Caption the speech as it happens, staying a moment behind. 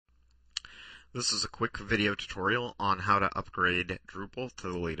This is a quick video tutorial on how to upgrade Drupal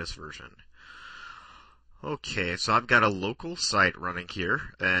to the latest version. Okay, so I've got a local site running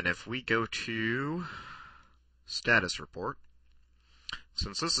here, and if we go to status report,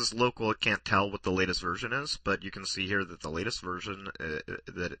 since this is local, it can't tell what the latest version is, but you can see here that the latest version,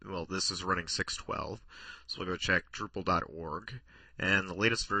 this is running 6.12. So we'll go check drupal.org, and the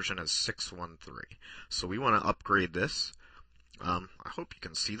latest version is 6.13. So we want to upgrade this. I hope you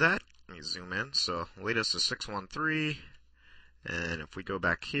can see that. Let me zoom in. So latest is 6.13, and if we go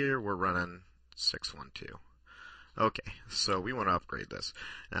back here, we're running 6.12. Okay, so we want to upgrade this.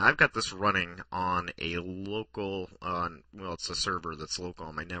 Now I've got this running on a local, it's a server that's local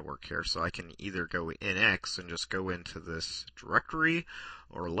on my network here, so I can either go in X and just go into this directory,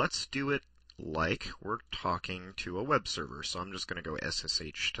 or let's do it like we're talking to a web server. So I'm just going to go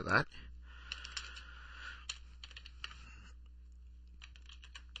SSH to that.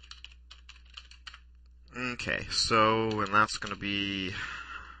 Okay, and that's going to be,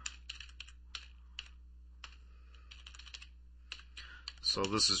 so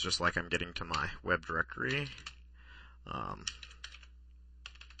this is just like I'm getting to my web directory.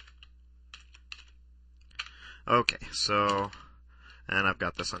 Okay, and I've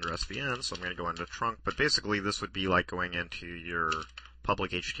got this under SVN, so I'm going to go into trunk, but basically this would be like going into your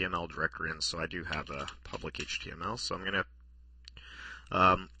public HTML directory, and so I do have a public HTML, so I'm going to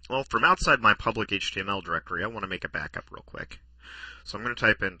from outside my public HTML directory, I want to make a backup real quick. So I'm going to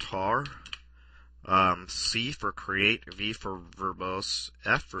type in tar, C for create, V for verbose,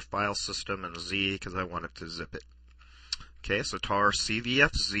 F for file system, and Z because I want it to zip it. Okay, so tar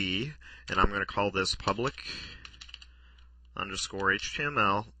cvfz, and I'm going to call this public underscore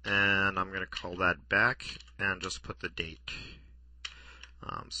HTML, and I'm going to call that back and just put the date.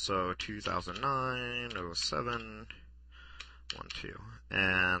 So 2009-07. 1.2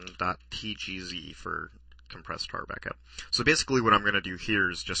 and .tgz for compressed tar backup. So basically what I'm going to do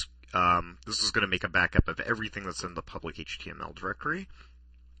here is just, this is going to make a backup of everything that's in the public HTML directory.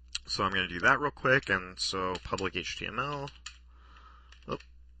 So I'm going to do that real quick, and so public HTML,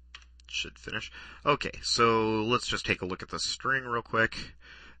 should finish. Okay, so let's just take a look at the string real quick,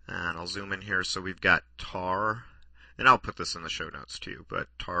 and I'll zoom in here. So we've got tar, and I'll put this in the show notes too, but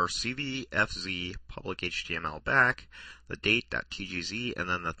tar cvfz public HTML back, the date.tgz, and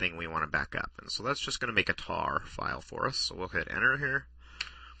then the thing we want to back up. And so that's just going to make a tar file for us. So we'll hit enter here.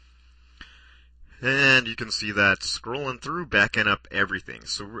 And you can see that scrolling through, backing up everything.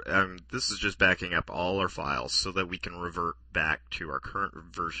 So this is just backing up all our files so that we can revert back to our current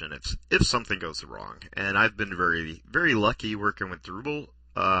version if something goes wrong. And I've been very, very lucky working with Drupal.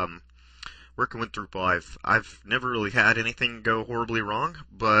 I've never really had anything go horribly wrong,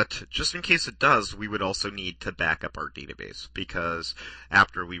 but just in case it does, we would also need to back up our database, because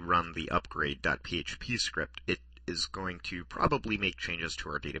after we run the upgrade.php script, it is going to probably make changes to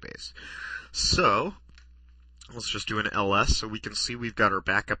our database. So let's just do an ls so we can see we've got our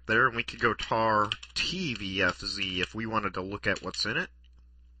backup there, and we could go tar tvfz if we wanted to look at what's in it.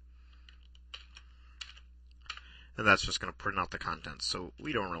 And that's just going to print out the contents, so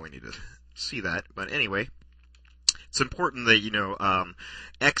we don't really need to see that. But anyway, it's important that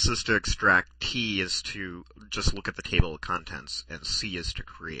X is to extract, T is to just look at the table of contents, and C is to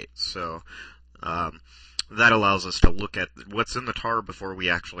create. So that allows us to look at what's in the tar before we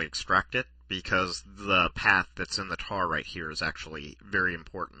actually extract it, because the path that's in the tar right here is actually very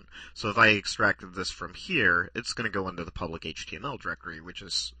important. So if I extracted this from here, it's going to go into the public HTML directory, which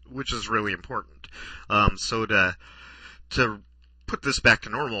is really important. So to put this back to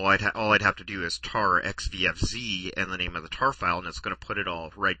normal, all I'd have to do is tar xvfz and the name of the tar file, and it's going to put it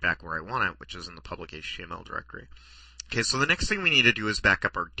all right back where I want it, which is in the public HTML directory. Okay, so the next thing we need to do is back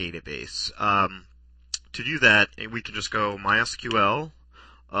up our database. To do that, we can just go mysqldump,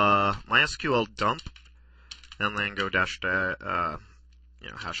 and then go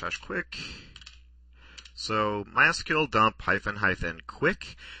 # quick. So mysqldump -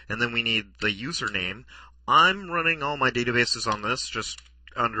 quick, and then we need the username. I'm running all my databases on this just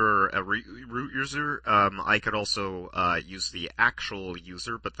under a root user. I could also use the actual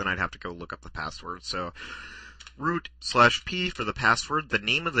user, but then I'd have to go look up the password. So root/p for the password, the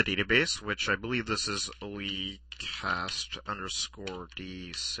name of the database, which I believe this is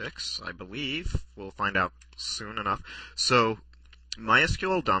olecast_d6, I believe. We'll find out soon enough. So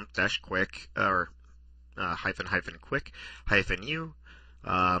mysqldump - quick, or --quick -u,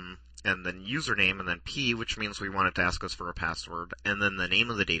 and then username, and then P, which means we want it to ask us for a password, and then the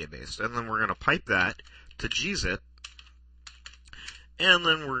name of the database. And then we're going to pipe that to gzip, and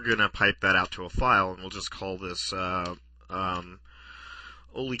then we're going to pipe that out to a file, and we'll just call this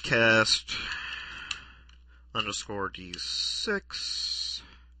olecast underscore d6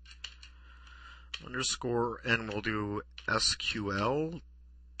 underscore, and we'll do SQL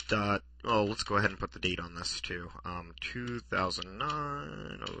dot, oh, let's go ahead and put the date on this too.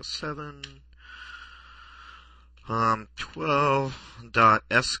 2009-07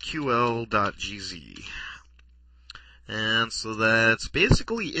 12.sql.gz. And so that's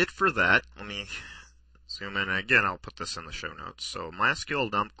basically it for that. Let me zoom in again. I'll put this in the show notes. So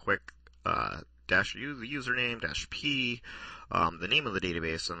mysqldump quick dash u, the username dash p, the name of the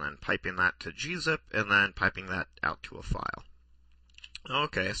database, and then piping that to gzip, and then piping that out to a file.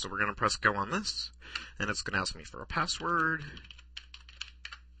 Okay, so we're going to press go on this, and it's going to ask me for a password.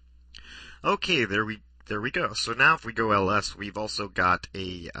 Okay, there we go. So now if we go ls, we've also got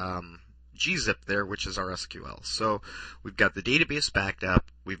a gzip there, which is our SQL. So we've got the database backed up,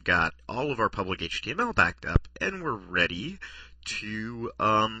 we've got all of our public HTML backed up, and we're ready to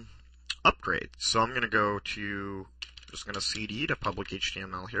upgrade. So I'm going to go to, just going to cd to public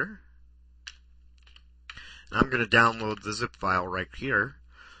HTML here. And I'm going to download the zip file right here.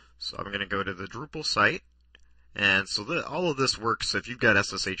 So I'm going to go to the Drupal site. And so all of this works, if you've got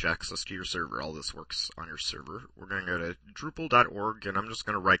SSH access to your server, all this works on your server. We're going to go to drupal.org, and I'm just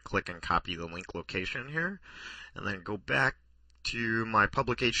going to right-click and copy the link location here. And then go back to my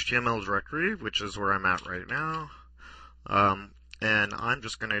public HTML directory, which is where I'm at right now. And I'm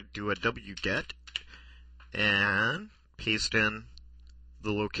just going to do a wget and paste in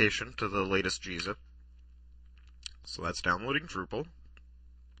the location to the latest gzip. So that's downloading Drupal.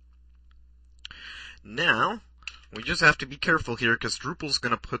 Now, we just have to be careful here because Drupal's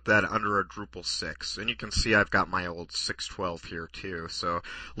going to put that under a Drupal 6. And you can see I've got my old 6.12 here too. So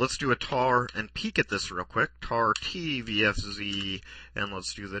let's do a tar and peek at this real quick. Tar tvfz, and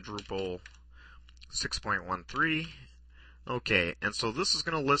let's do the Drupal 6.13. Okay, and so this is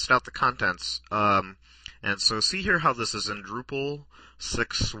going to list out the contents. And so see here how this is in Drupal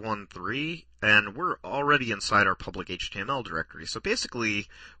 6.13, and we're already inside our public HTML directory. So basically,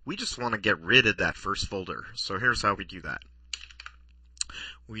 we just want to get rid of that first folder. So here's how we do that.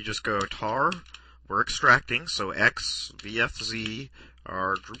 We just go tar, we're extracting, so xvfz,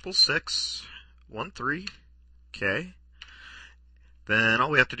 our Drupal 6.13, okay. Then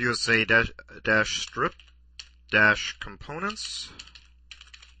all we have to do is say dash strip dash components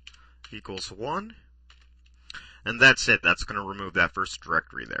equals 1. And that's it. That's going to remove that first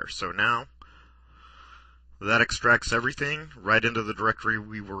directory there. So now that extracts everything right into the directory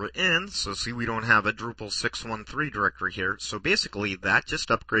we were in. So see, we don't have a Drupal 6.13 directory here. So basically, that just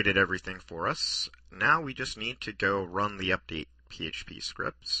upgraded everything for us. Now we just need to go run the update PHP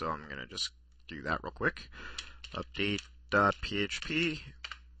script. So I'm going to just do that real quick. Update.php.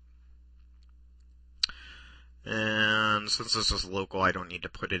 And since this is local, I don't need to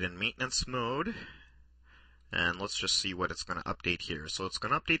put it in maintenance mode. And let's just see what it's going to update here. So it's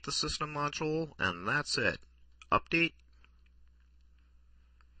going to update the system module, and that's it. Update.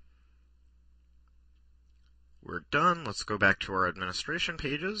 We're done. Let's go back to our administration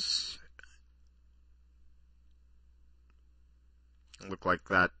pages. Look like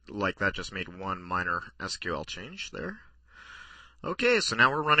that just made one minor SQL change there. Okay, so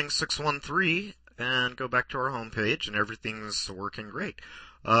now we're running 6.13. And go back to our home page, and everything's working great.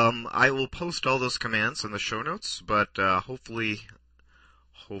 I will post all those commands in the show notes, but hopefully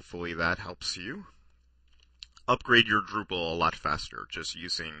that helps you upgrade your Drupal a lot faster just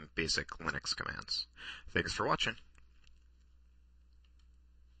using basic Linux commands. Thanks for watching.